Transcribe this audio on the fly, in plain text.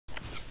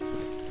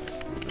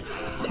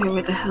Okay,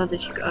 where the hell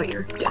did you go?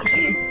 You're dead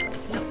here.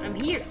 No, I'm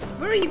here.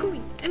 Where are you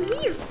going? I'm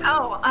here.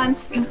 Oh, I'm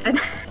stupid.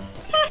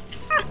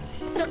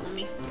 Follow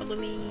me. Follow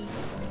me.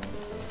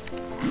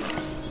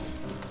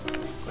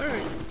 Where are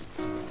you?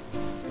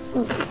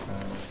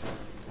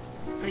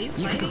 Are you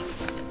fighting?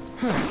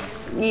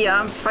 Yeah,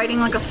 I'm fighting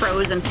like a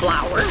frozen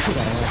flower.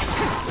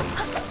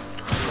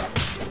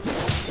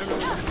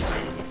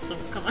 So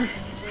come on.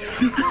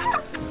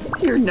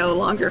 You're no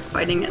longer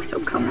fighting it,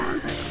 so come on.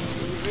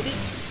 Ready?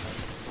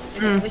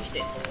 And then glitch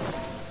this.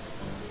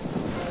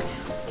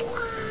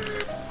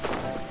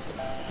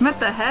 What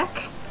the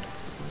heck?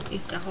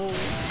 It's a hole.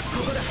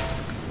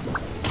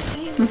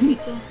 Hey,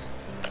 it's a...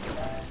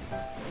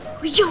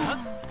 Yo!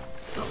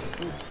 Oh,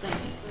 oops, I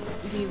missed.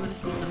 Do you want to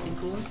see something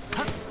cool?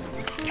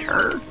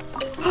 Sure.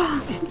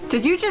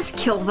 Did you just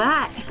kill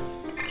that?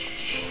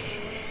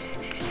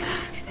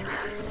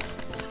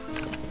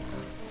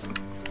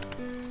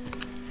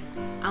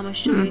 I'm gonna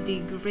show you the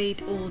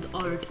great old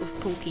art of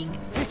poking.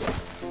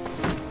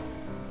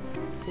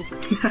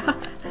 Poke.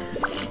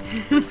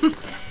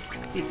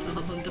 It's all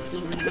on the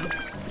floor now.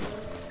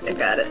 I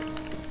got it.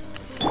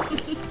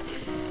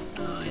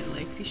 Oh, I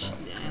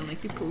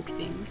like to poke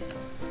things.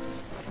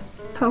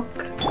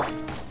 Poke.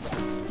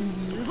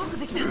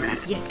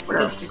 Yes, What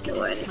else perfect.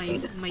 do I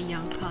need? My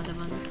young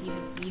Padawan,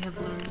 you have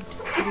learned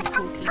good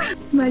poking.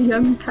 My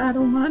young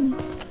Padawan.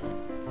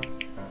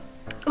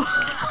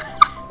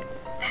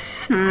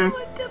 On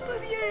top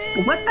of your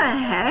head. What the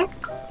heck?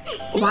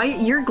 Why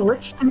you're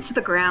glitched into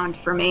the ground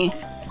for me?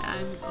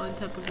 I'm on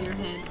top of your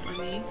head for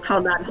me.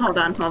 Hold on.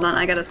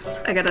 I gotta.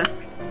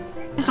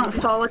 Please don't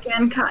fall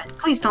again, Kat.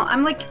 Please don't.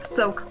 I'm like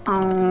so.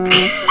 Oh.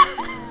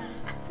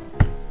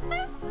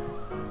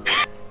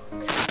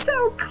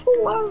 So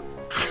close.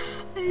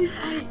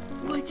 I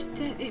watched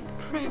that in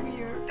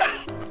premiere.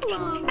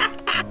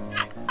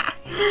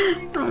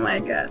 Oh my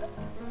god.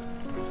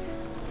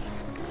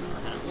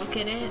 So look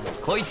at it.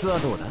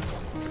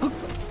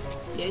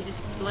 Yeah,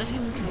 just let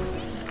him go.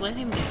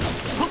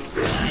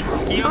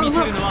 Oh,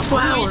 look,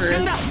 flowers.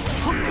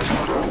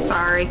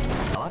 Sorry.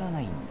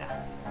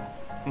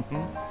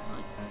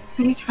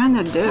 What are you trying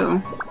to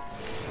do?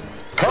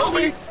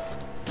 Kobe!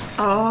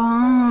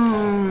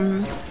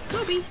 Oh.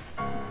 Kobe!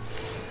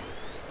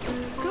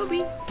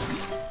 Kobe!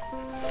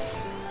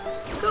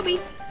 Kobe!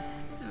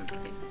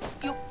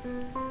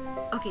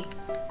 Okay.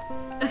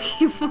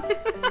 Okay.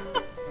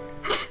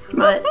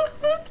 What?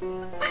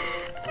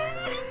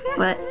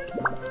 What?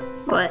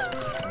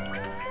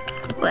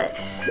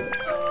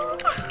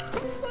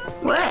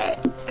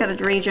 Gotta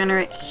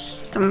regenerate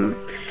some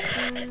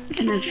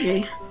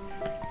energy.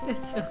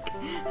 It's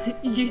okay.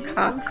 You just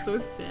look so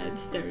sad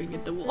staring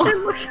at the wall.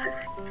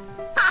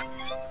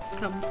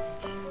 Come.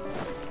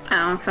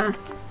 Oh, okay.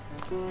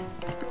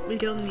 We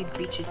don't need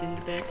beaches in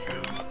the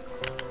background.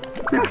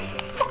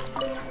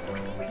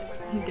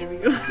 There we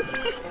go.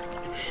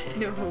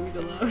 No hose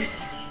allowed.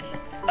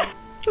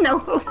 No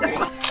hose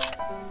allowed.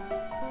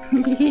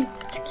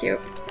 It's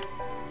cute.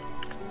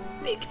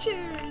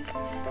 Pictures!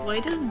 Why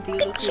does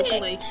Dilo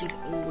look like he's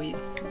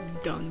always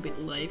done with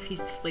life? He's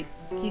just like,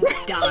 he's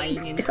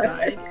dying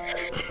inside.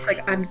 It's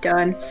like, I'm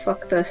done.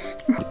 Fuck this.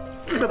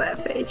 Look at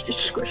that face.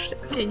 Just squished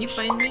it. Can you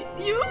find me?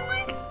 You, oh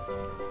my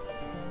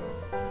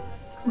god!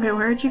 Wait,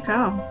 where'd you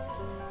go?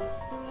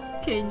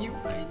 Can you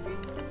find me?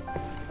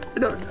 I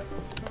don't know.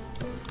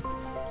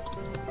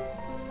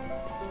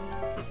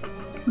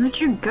 Where'd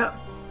you go?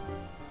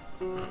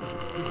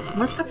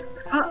 What the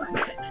fuck?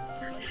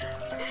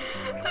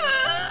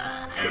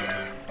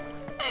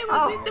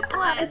 I was in the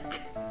plant!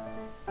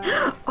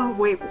 Oh,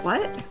 wait,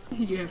 what?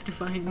 You have to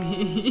find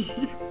me.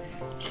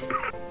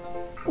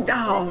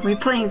 Oh, we're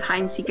playing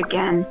hide and seek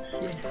again.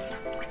 Yes,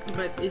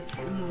 but it's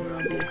more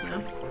obvious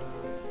now.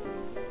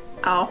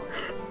 Oh.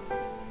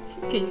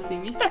 Can you see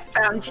me? I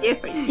found you.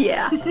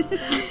 Yeah.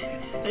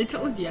 I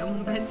told you,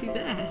 I'm Venti's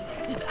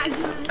ass.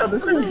 Oh,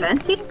 this is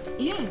Venti?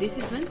 Yeah, this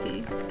is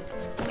Venti.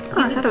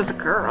 Oh, I thought it was a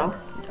girl.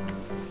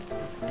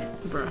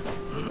 Bruh.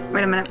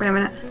 Wait a minute.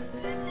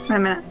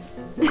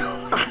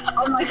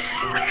 Oh my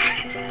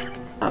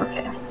god.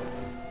 Okay.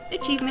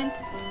 Achievement.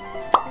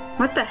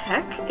 What the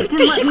heck? It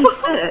didn't let me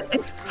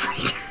sit.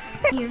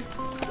 Here.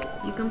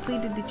 You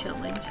completed the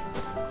challenge.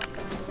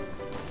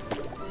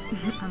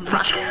 I'm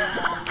watching.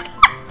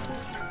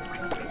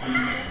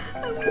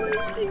 I'm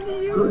watching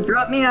you.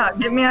 Drop me out.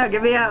 Get me out.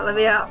 Let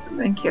me out.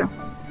 Thank you.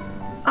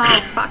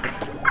 Oh, fuck.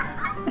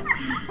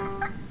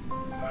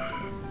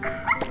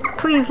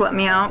 Please let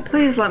me out.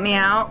 Please let me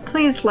out.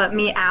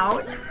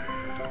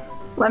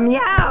 Let me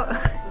out.